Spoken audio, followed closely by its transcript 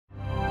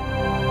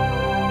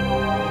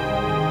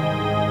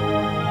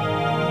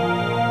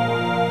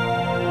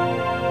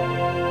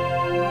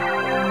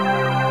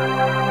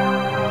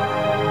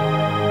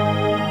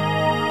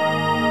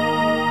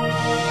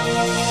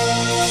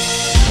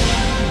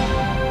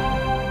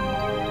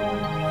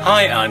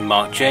Hi, I'm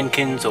Mark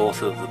Jenkins,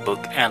 author of the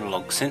book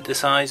Analog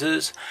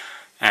Synthesizers,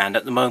 and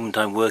at the moment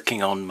I'm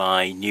working on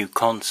my new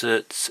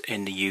concerts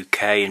in the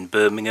UK in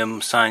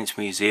Birmingham Science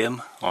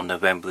Museum on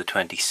November the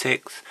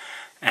 26th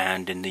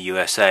and in the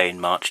USA in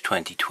March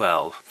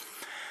 2012.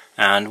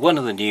 And one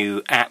of the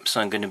new apps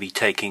I'm going to be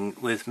taking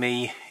with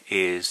me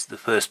is the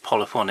first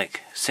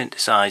polyphonic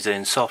synthesizer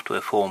in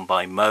software form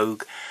by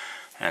Moog,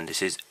 and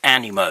this is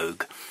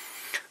ANIMOOG.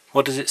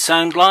 What does it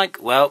sound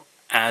like? Well,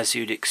 as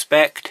you'd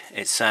expect,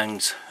 it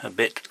sounds a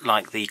bit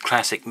like the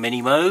classic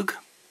Mini Moog.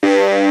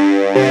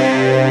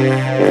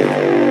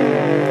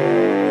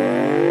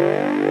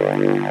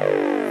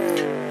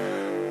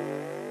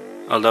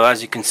 Although,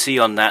 as you can see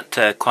on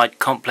that quite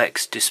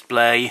complex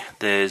display,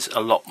 there's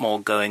a lot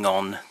more going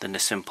on than a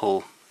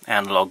simple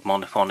analog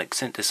monophonic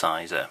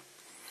synthesizer.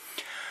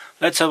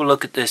 Let's have a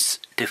look at this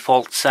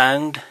default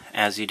sound.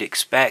 As you'd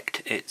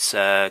expect, it's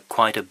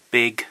quite a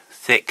big,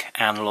 thick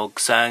analog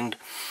sound.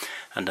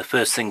 And the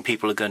first thing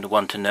people are going to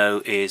want to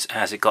know is,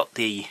 has it got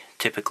the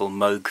typical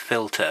Moog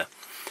filter?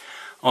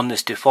 On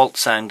this default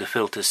sound, the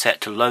filter is set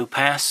to low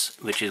pass,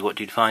 which is what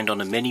you'd find on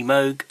a Mini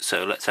Moog.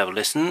 So let's have a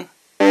listen.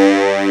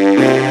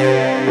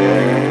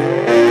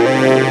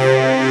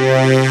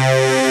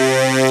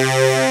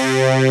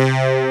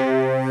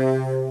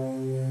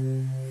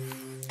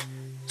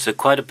 So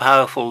quite a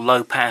powerful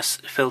low pass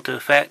filter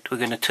effect. We're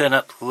going to turn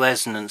up the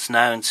resonance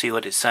now and see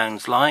what it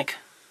sounds like.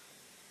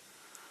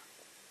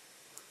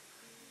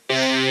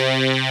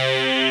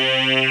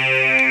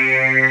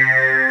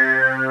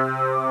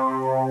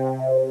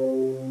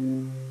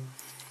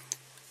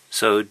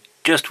 So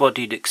just what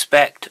you'd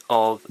expect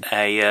of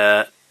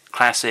a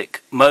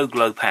classic Moog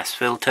low pass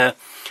filter.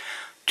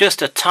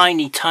 Just a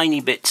tiny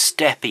bit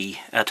steppy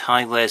at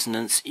high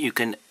resonance. You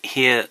can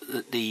hear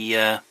that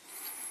the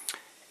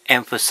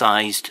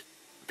emphasized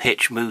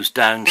pitch moves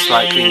down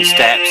slightly in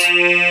steps.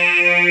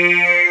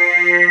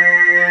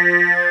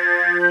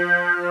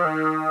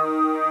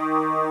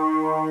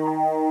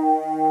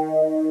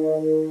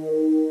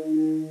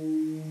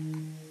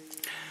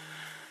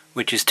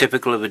 Which is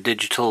typical of a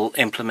digital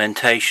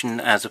implementation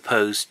as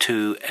opposed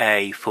to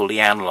a fully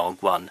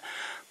analog one.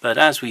 But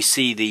as we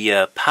see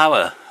the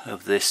power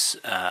of this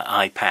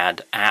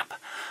iPad app,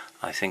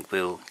 I think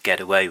we'll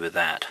get away with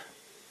that.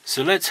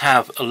 So let's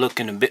have a look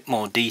in a bit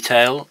more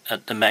detail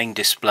at the main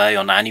display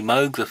on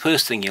ANIMOOG. The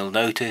first thing you'll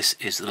notice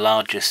is the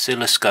large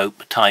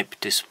oscilloscope type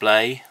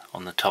display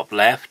on the top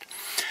left.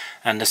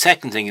 And the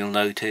second thing you'll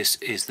notice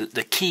is that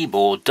the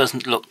keyboard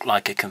doesn't look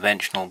like a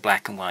conventional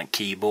black and white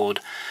keyboard.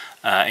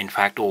 In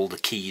fact, all the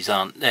keys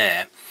aren't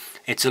there.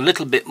 It's a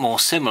little bit more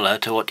similar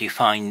to what you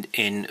find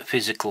in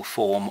physical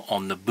form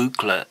on the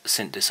Buchla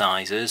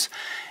synthesizers,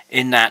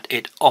 in that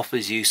it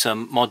offers you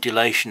some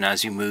modulation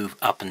as you move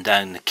up and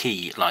down the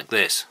key, like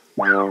this.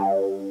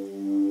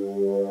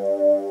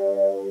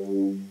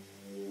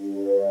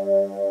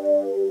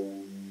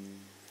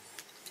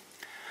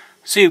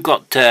 So you've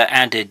got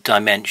added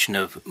dimension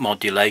of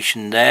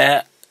modulation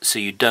there. So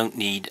you don't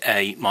need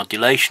a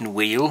modulation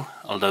wheel,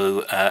 although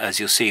as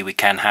you'll see we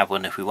can have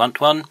one if we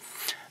want one.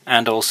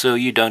 And also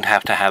you don't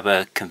have to have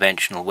a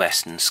conventional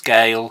Western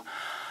scale.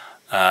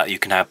 You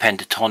can have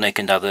pentatonic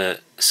and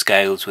other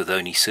scales with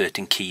only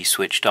certain keys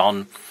switched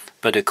on.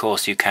 But of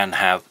course you can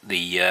have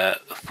the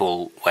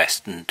full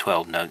Western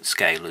 12-note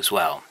scale as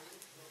well.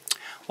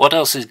 What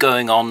else is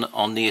going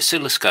on the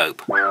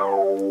oscilloscope?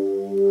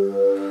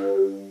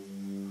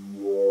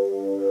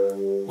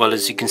 Well,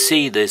 as you can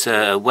see, there's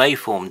a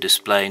waveform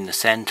display in the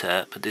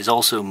center, but there's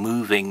also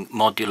moving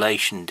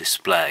modulation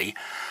display.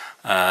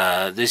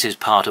 This is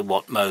part of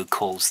what Moog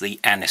calls the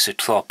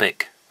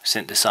anisotropic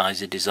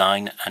synthesizer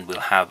design, and we'll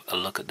have a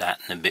look at that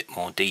in a bit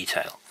more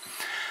detail.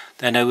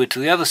 Then over to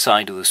the other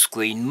side of the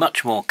screen,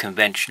 much more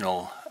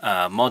conventional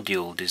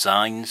module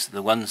designs.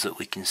 The ones that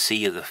we can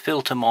see are the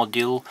filter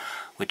module,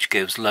 which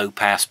gives low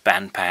pass,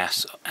 band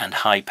pass and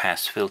high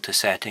pass filter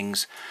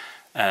settings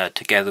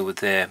together with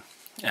their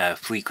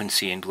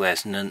frequency and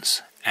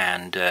resonance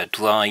and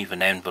drive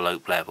and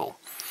envelope level.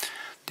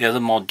 The other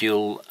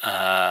module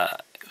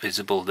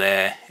visible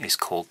there is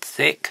called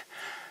thick,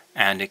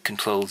 and it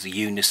controls the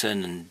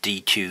unison and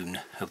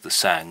detune of the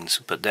sounds,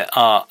 but there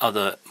are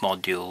other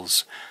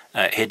modules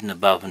hidden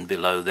above and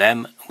below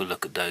them. We'll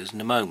look at those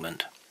in a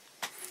moment.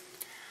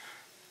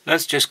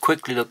 Let's just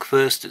quickly look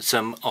first at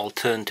some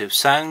alternative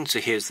sounds. So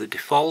here's the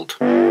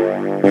default,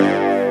 and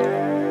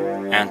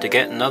to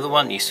get another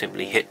one you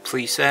simply hit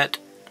preset,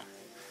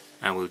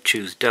 and we'll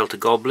choose Delta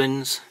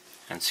Goblins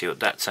and see what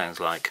that sounds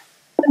like.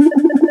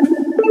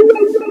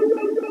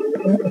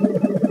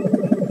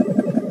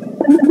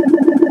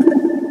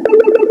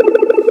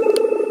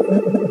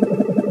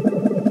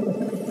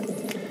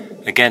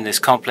 Again, this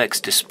complex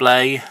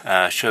display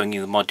showing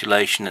you the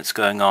modulation that's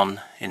going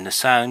on in the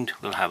sound.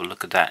 We'll have a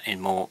look at that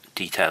in more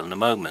detail in a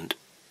moment.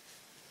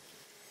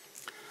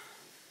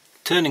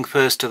 Turning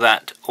first to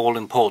that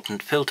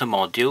all-important filter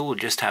module, we'll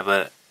just have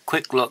a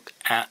quick look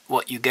at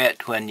what you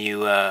get when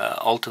you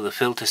alter the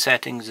filter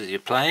settings as you're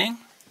playing.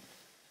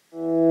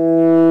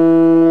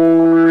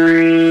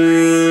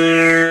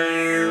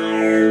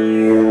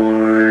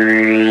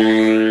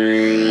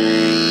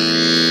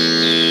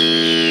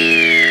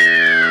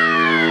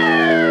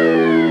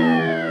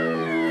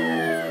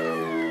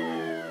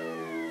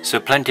 So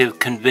plenty of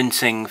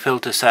convincing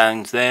filter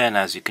sounds there, and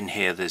as you can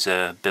hear there's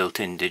a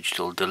built-in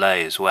digital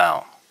delay as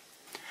well.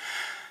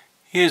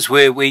 Here's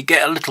where we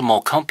get a little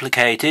more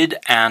complicated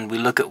and we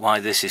look at why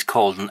this is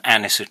called an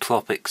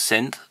anisotropic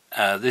synth.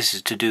 This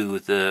is to do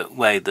with the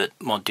way that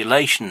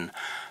modulation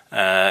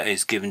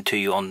is given to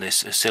you on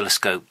this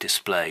oscilloscope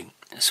display.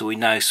 So we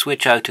now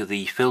switch out of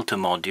the filter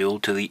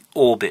module to the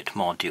orbit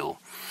module.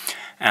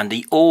 And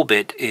the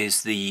orbit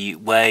is the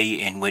way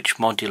in which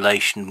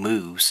modulation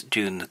moves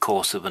during the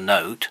course of a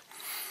note.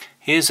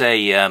 Here's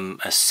a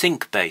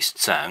sync-based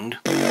sound.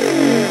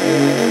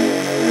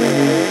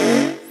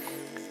 And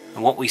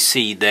what we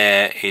see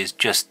there is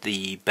just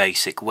the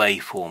basic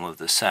waveform of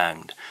the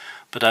sound.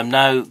 But I'm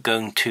now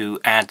going to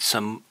add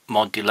some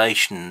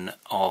modulation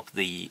of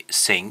the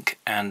sync,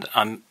 and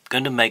I'm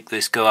going to make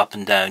this go up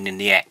and down in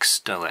the X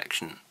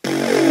direction.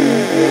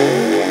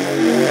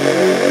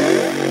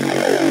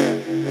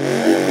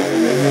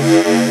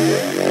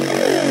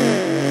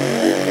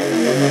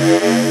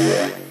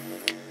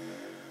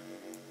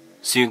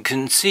 So you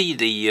can see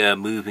the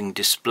moving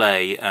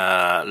display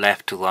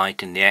left to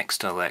right in the X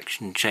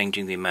direction,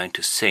 changing the amount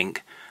of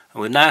sync.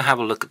 And we'll now have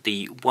a look at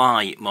the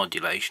Y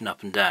modulation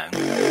up and down.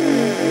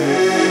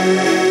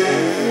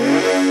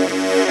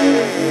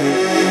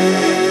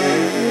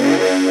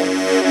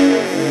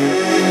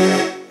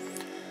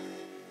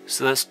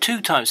 So there's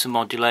two types of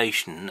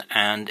modulation,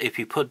 and if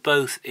you put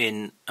both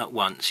in at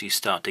once you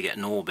start to get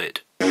an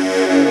orbit.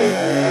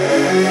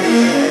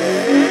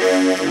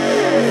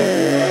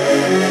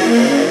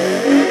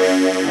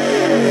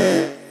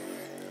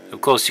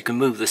 Of course you can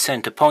move the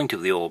center point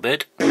of the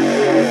orbit.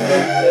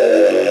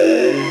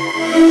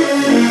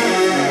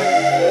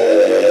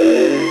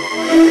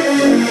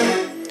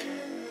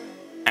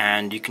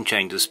 And you can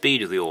change the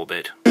speed of the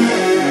orbit.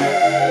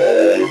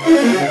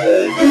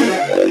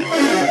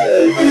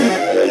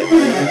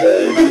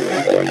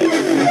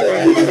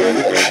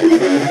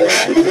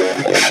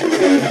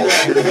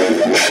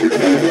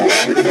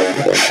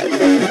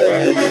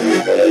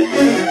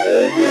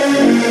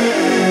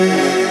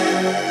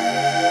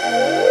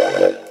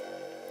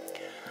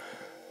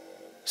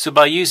 So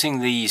by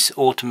using these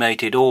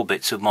automated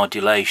orbits of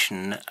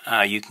modulation,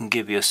 you can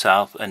give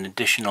yourself an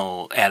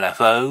additional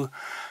LFO,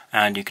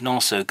 and you can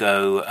also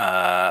go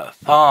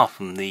far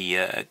from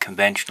the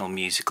conventional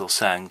musical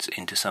sounds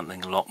into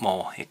something a lot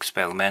more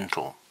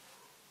experimental.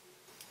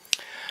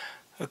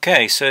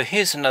 Okay, so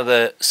here's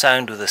another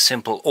sound with a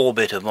simple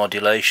orbit of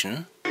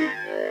modulation.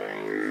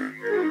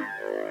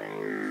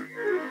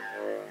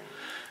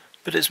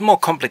 But it's more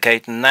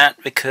complicated than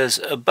that, because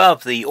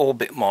above the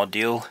orbit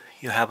module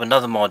you have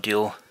another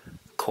module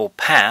called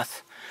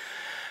path,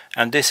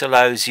 and this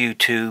allows you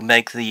to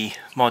make the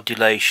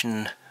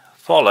modulation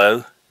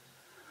follow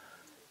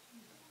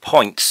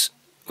points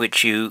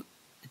which you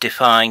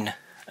define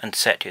and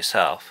set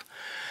yourself.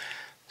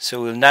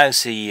 So we'll now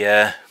see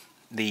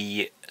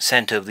the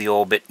center of the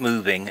orbit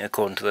moving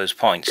according to those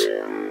points.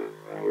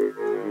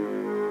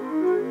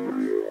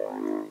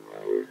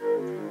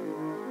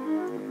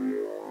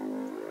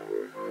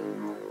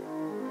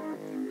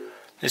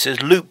 This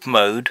is loop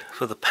mode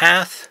for the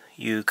path.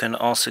 You can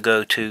also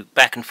go to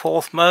back and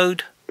forth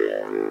mode.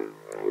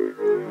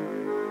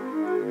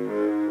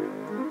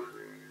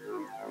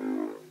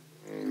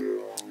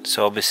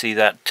 So obviously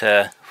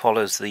that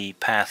follows the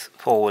path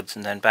forwards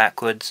and then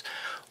backwards.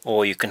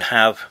 Or you can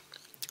have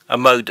a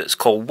mode that's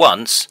called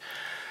once,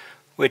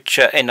 which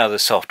in other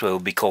software will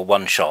be called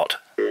one shot.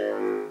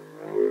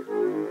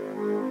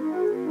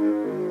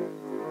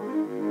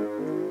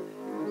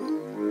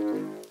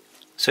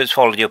 So it's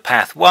followed your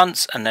path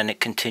once and then it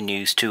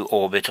continues to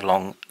orbit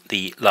along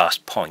the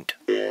last point.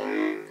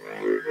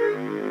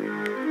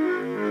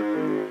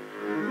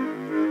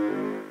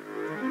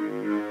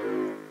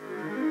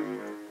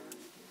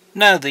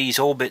 Now these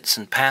orbits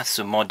and paths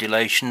of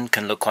modulation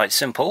can look quite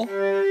simple.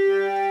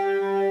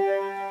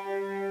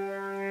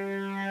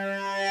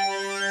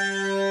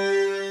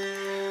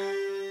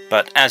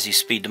 But as you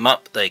speed them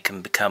up they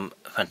can become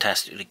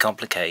fantastically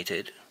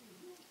complicated.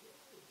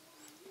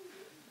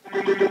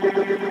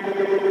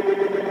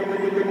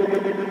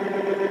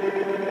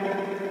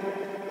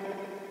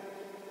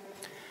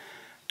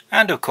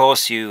 And of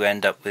course you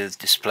end up with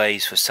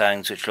displays for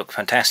sounds which look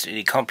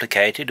fantastically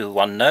complicated with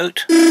one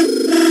note.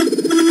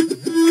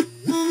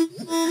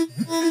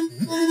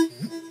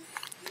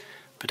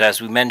 But as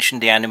we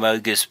mentioned, the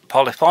Animoog is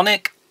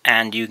polyphonic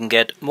and you can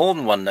get more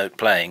than one note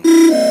playing.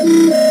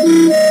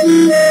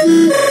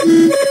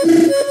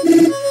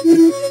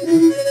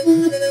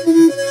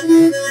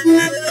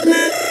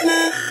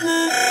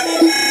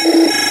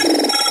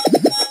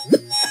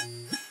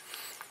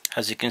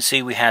 As you can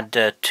see, we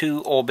had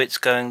two orbits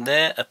going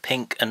there, a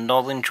pink and an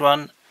orange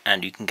one,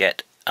 and you can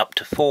get up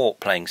to 4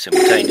 playing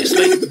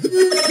simultaneously.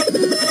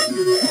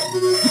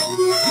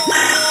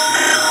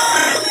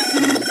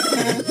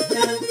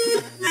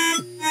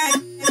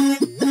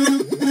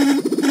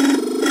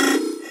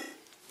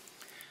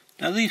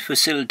 Now these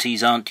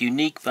facilities aren't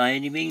unique by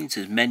any means.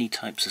 There's many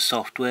types of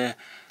software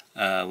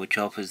which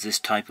offers this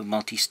type of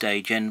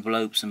multi-stage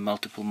envelopes and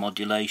multiple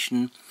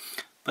modulation.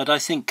 but I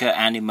think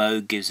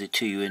ANIMOOG gives it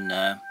to you in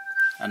a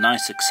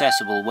nice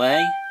accessible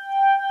way.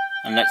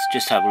 And let's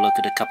just have a look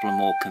at a couple of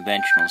more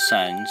conventional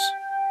sounds.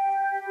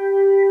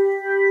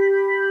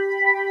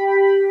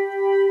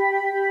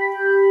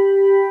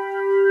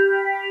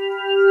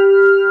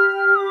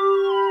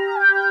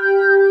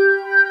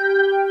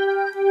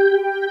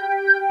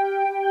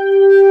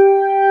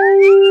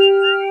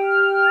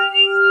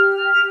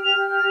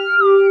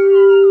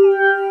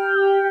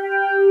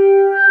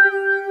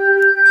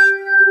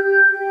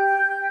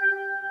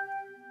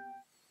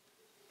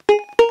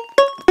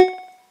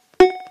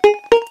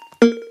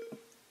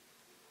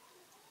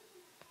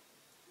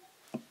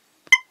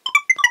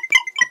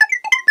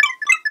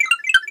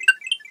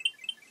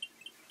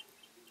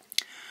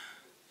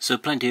 So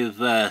plenty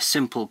of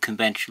simple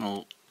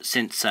conventional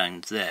synth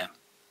sounds there.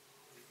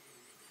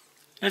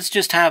 Let's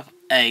just have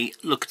a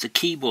look at the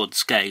keyboard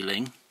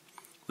scaling,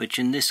 which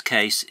in this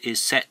case is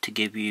set to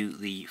give you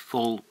the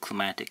full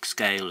chromatic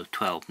scale of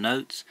 12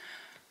 notes,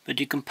 but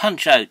you can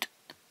punch out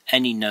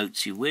any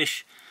notes you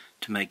wish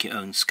to make your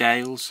own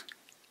scales,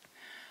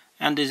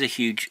 and there's a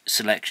huge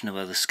selection of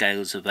other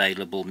scales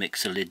available: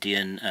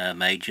 Mixolydian,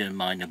 major and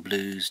minor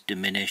blues,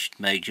 diminished,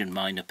 major and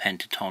minor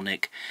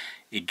pentatonic,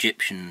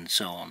 Egyptian, and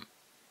so on.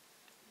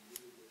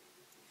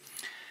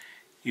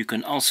 You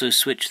can also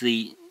switch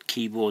the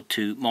keyboard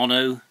to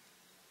mono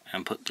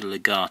and put the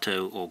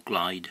legato or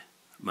glide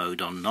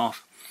mode on and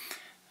off,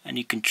 and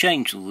you can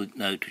change the root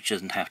note, which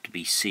doesn't have to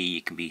be C,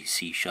 it can be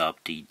C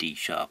sharp, D, D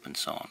sharp, and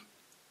so on.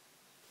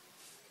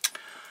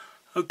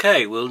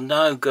 Okay, we'll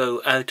now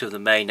go out of the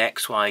main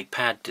XY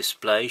pad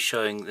display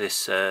showing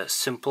this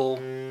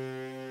simple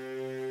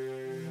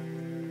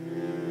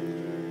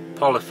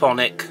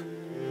polyphonic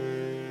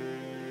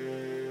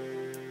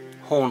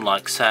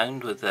horn-like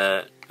sound with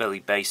a very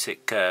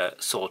basic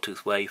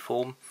sawtooth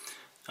waveform,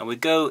 and we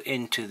go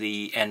into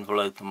the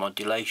envelope and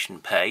modulation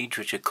page,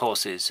 which of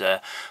course is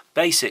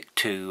basic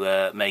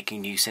to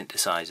making new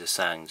synthesizer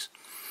sounds.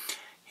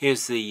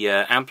 Here's the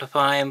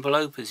amplifier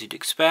envelope, as you'd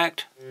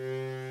expect,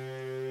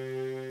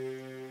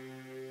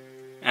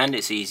 and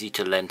it's easy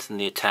to lengthen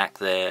the attack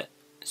there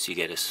so you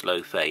get a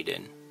slow fade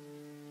in.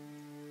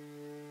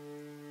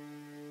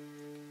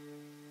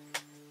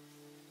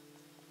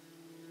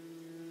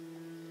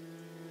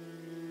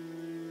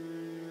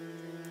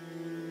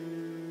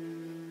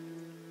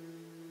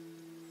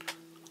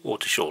 Or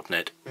to shorten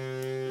it.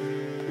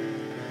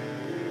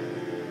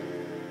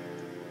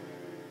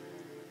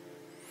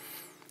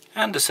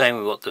 And the same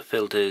with what the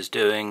filter is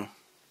doing.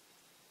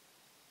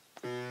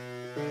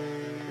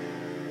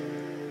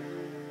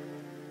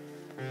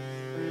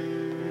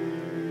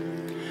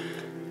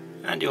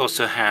 And you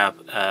also have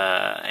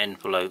an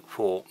envelope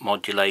for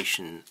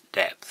modulation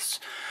depths.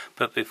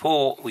 But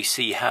before we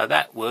see how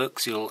that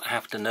works, you'll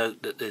have to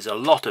note that there's a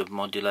lot of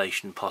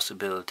modulation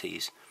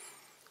possibilities.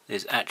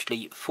 There's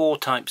actually 4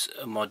 types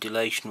of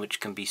modulation which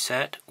can be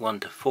set, 1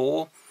 to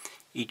 4.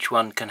 Each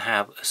one can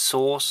have a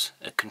source,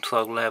 a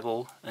control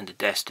level, and a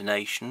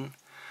destination.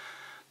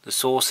 The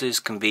sources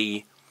can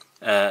be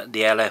the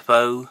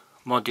LFO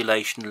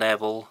modulation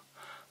level,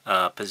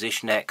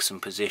 position X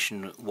and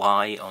position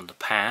Y on the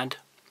pad.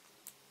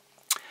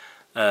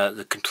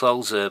 The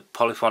controls are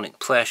polyphonic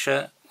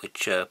pressure,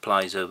 which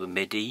applies over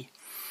MIDI,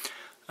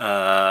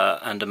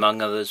 and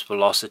among others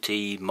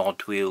velocity,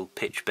 mod wheel,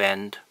 pitch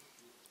bend.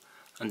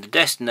 And the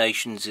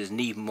destinations is an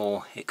even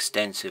more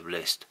extensive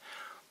list.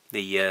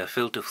 The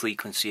filter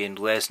frequency and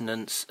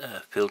resonance,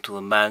 filter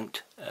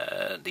amount,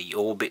 the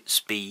orbit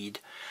speed,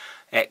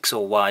 X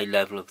or Y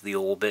level of the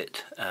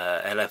orbit,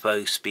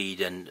 LFO speed,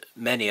 and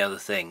many other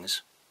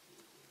things.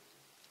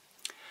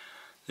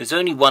 There's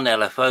only one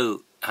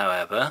LFO,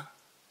 however,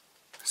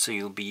 so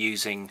you'll be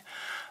using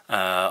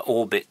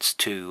orbits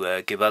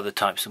to give other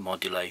types of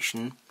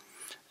modulation,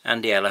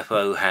 and the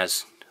LFO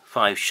has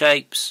 5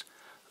 shapes,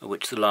 of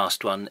which the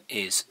last one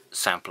is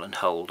sample and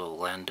hold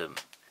or random.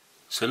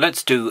 So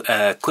let's do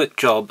a quick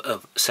job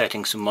of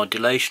setting some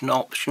modulation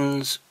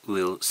options.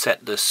 We'll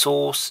set the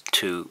source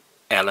to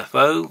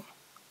LFO.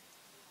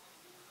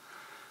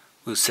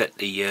 We'll set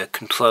the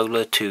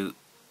controller to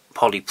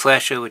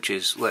polypressure, which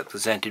is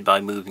represented by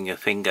moving your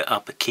finger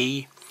up a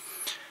key,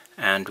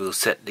 and we'll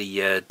set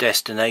the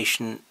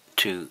destination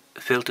to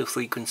filter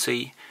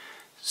frequency.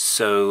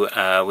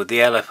 So with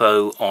the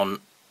LFO on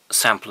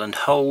sample and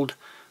hold,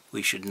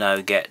 we should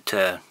now get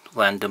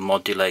random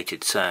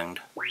modulated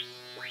sound.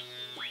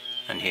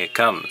 And here it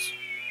comes.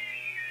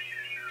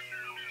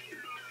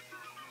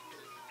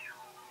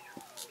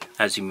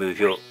 As you move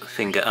your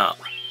finger up.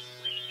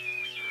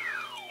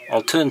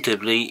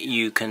 Alternatively,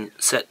 you can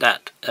set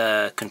that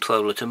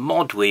controller to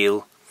mod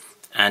wheel,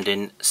 and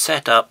in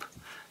setup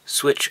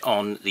switch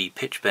on the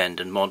pitch bend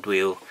and mod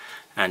wheel,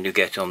 and you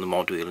get on the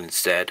mod wheel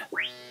instead.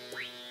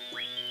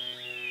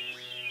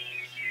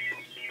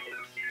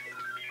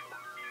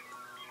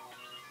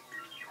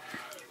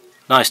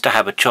 Nice to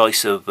have a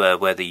choice of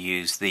whether you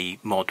use the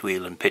mod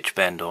wheel and pitch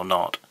bend or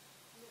not.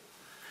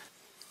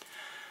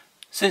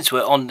 Since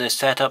we're on this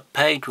setup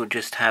page, we'll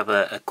just have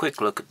a quick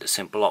look at the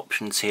simple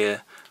options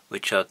here.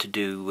 which are to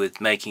do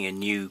with making a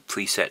new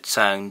preset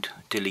sound,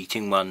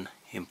 deleting one,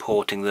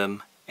 importing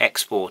them,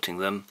 exporting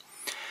them,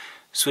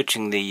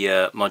 switching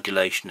the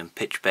modulation and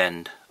pitch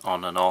bend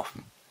on and off,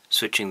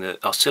 switching the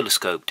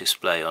oscilloscope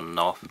display on and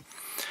off,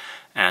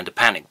 and a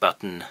panic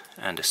button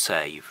and a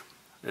save.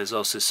 There's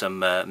also some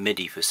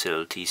MIDI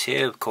facilities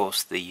here. Of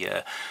course,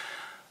 the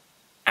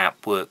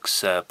app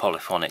works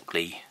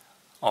polyphonically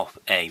off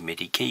a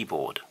MIDI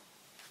keyboard.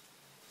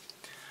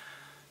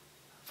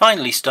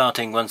 Finally,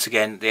 starting once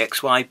again the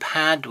XY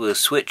pad, we'll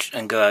switch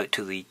and go out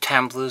to the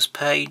timbrels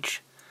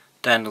page.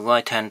 Down the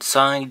right hand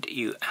side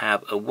you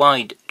have a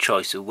wide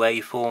choice of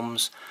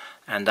waveforms,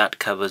 and that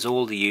covers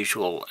all the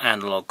usual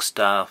analog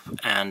stuff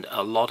and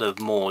a lot of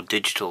more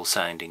digital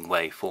sounding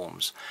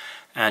waveforms.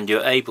 And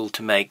you're able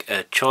to make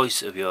a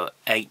choice of your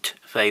 8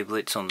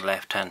 favourites on the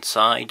left hand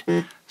side.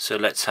 So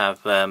let's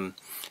have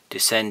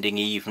descending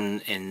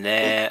even in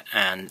there,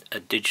 and a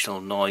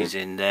digital noise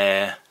in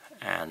there,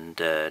 and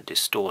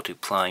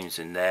distorted primes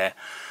in there.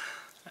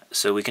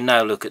 So we can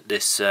now look at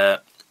this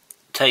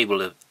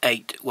table of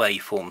 8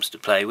 waveforms to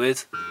play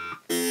with.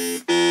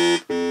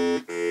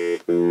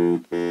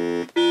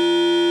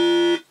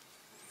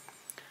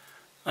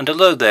 And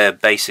although they're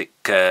basic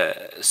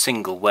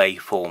single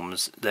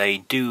waveforms, they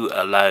do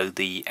allow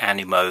the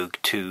ANIMOOG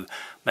to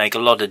make a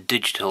lot of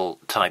digital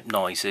type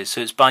noises,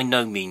 so it's by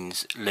no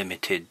means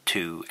limited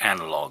to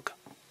analog.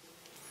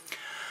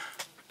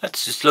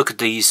 Let's just look at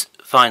these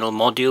final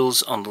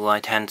modules on the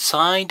right hand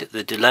side.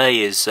 The delay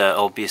is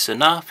obvious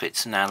enough.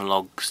 It's an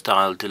analog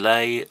style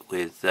delay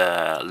with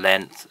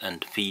length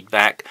and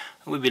feedback.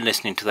 We've been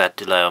listening to that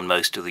delay on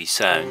most of these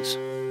sounds.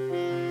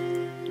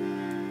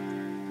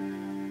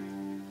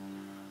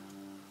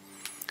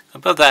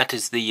 Above that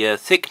is the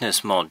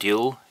thickness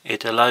module.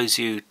 It allows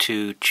you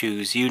to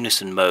choose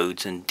unison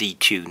modes and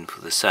detune for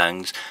the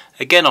sounds.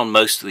 Again, on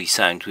most of these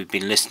sounds we've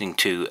been listening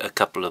to a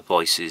couple of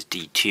voices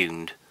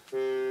detuned.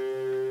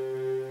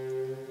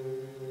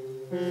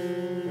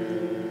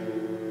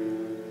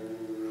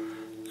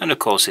 And of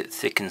course it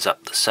thickens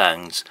up the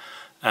sounds.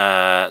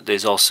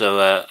 There's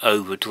also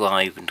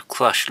overdrive and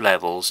crush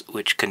levels,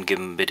 which can give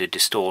them a bit of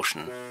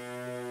distortion.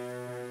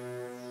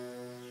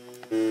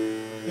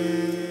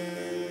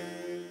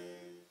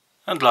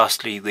 And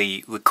lastly,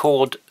 the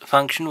record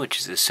function, which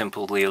is a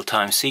simple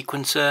real-time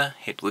sequencer.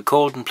 Hit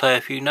record and play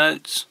a few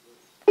notes.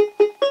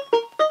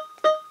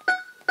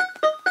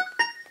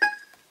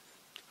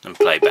 And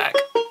play back.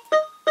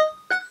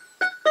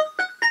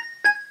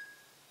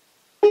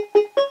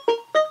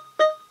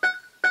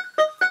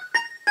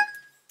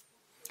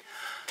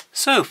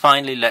 So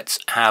finally, let's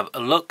have a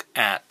look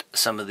at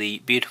some of the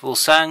beautiful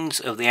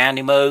sounds of the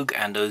ANIMOOG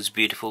and those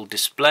beautiful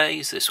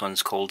displays. This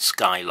one's called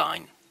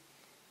Skyline.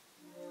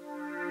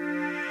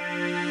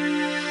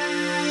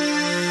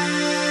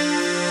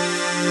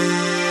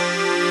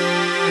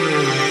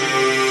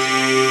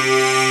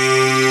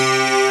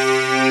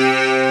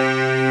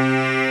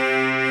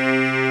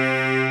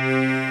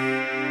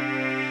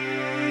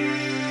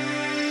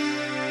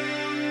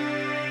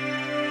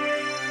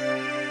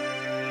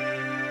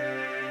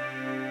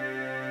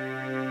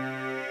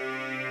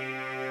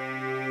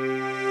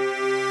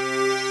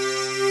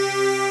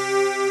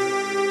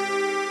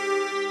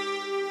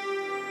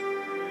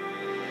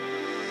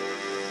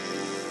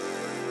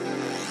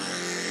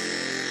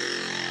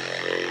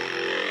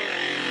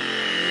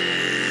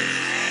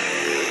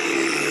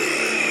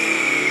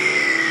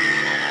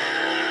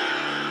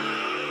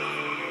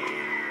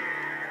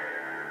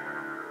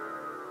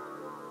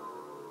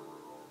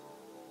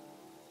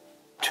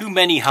 Too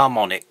many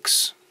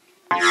harmonics.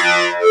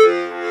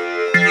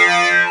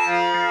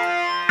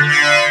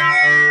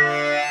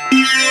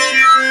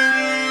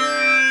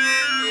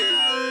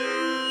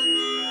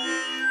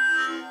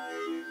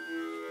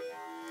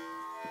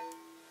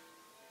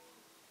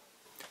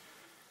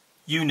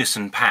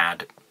 Unison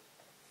pad.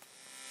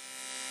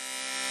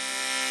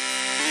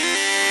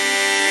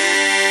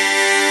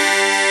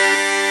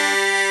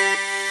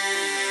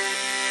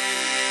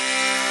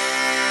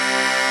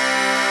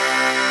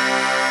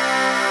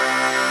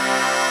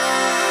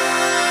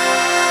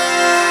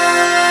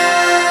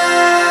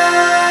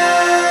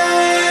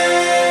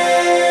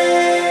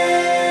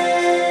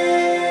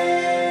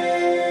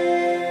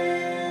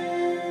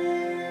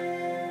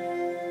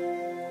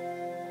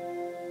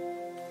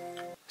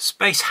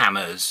 Space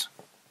hammers.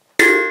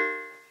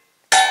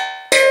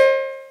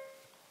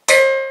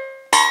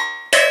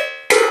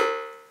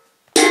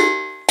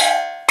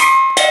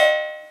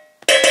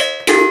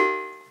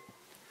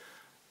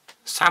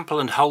 Sample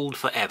and hold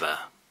forever.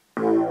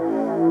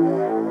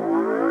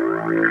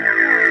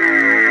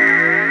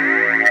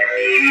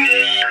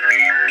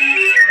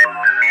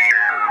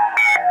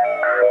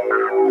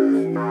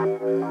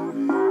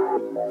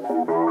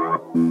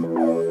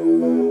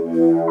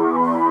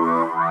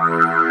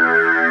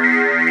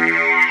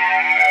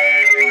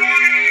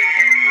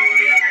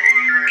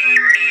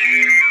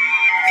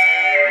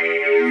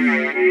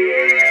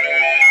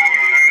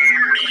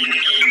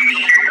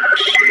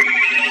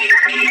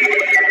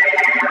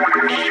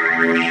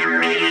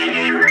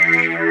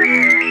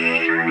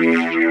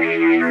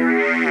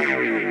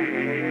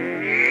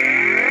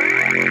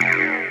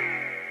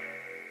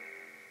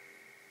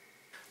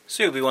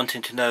 So you'll be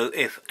wanting to know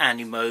if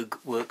ANIMOOG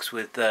works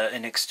with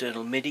an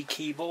external MIDI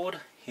keyboard.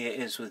 Here it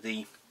is with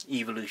the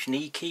Evolution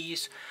E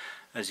keys.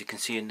 As you can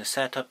see in the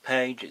setup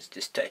page, it's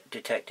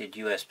detected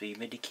USB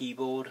MIDI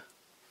keyboard.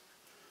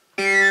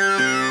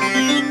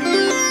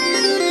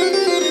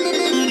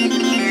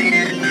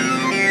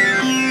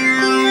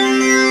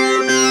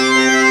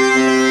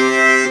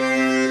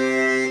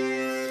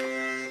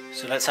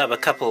 So let's have a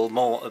couple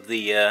more of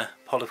the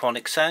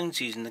polyphonic sounds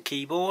using the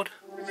keyboard.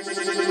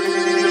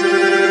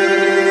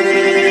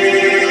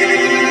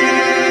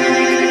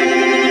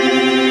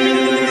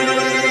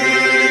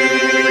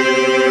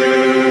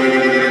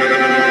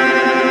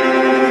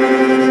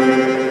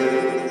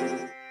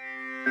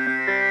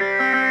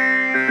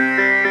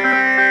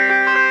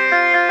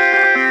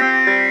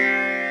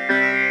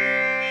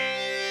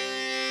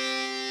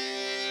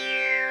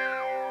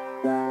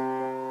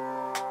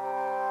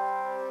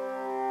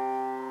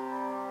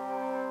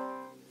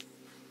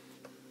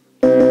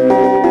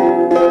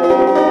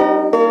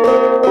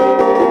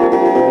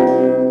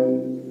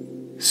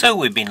 So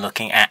we've been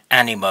looking at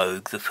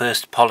ANIMOOG, the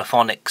first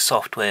polyphonic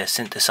software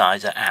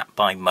synthesizer app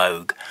by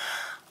Moog.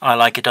 I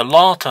like it a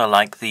lot. I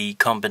like the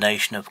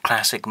combination of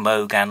classic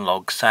Moog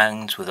analog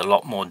sounds with a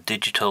lot more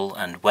digital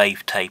and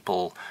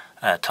wavetable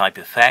type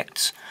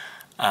effects.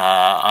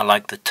 I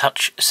like the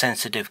touch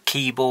sensitive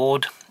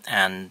keyboard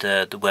and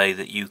the way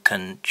that you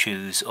can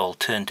choose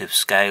alternative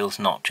scales,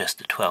 not just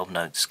the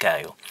 12-note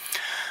scale.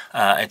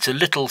 It's a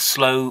little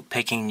slow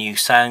picking new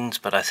sounds,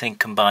 but I think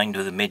combined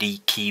with a MIDI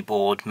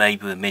keyboard,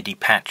 maybe with a MIDI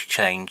patch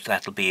change,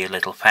 that'll be a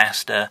little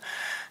faster.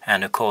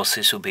 And of course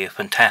this will be a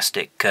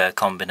fantastic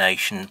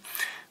combination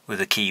with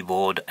a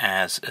keyboard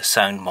as a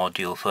sound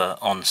module for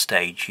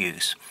on-stage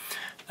use.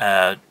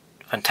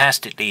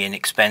 Fantastically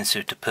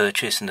inexpensive to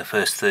purchase in the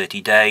first 30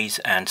 days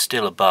and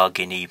still a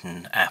bargain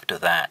even after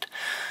that.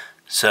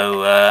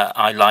 So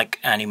I like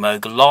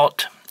ANIMOOG a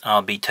lot.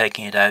 I'll be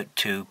taking it out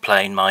to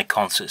play in my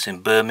concerts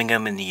in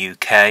Birmingham in the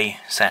UK,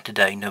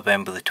 Saturday,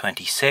 November the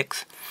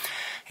 26th,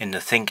 in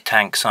the Think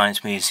Tank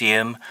Science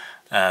Museum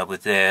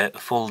with their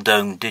full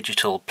dome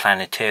digital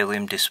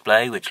planetarium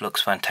display, which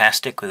looks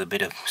fantastic with a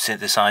bit of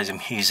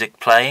synthesizer music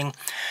playing.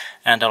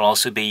 And I'll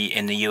also be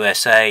in the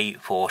USA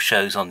for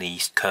shows on the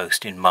East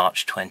Coast in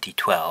March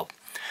 2012.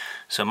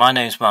 So my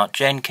name's Mark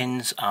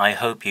Jenkins. I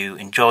hope you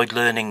enjoyed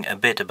learning a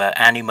bit about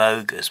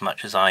ANIMOOG as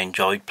much as I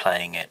enjoyed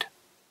playing it.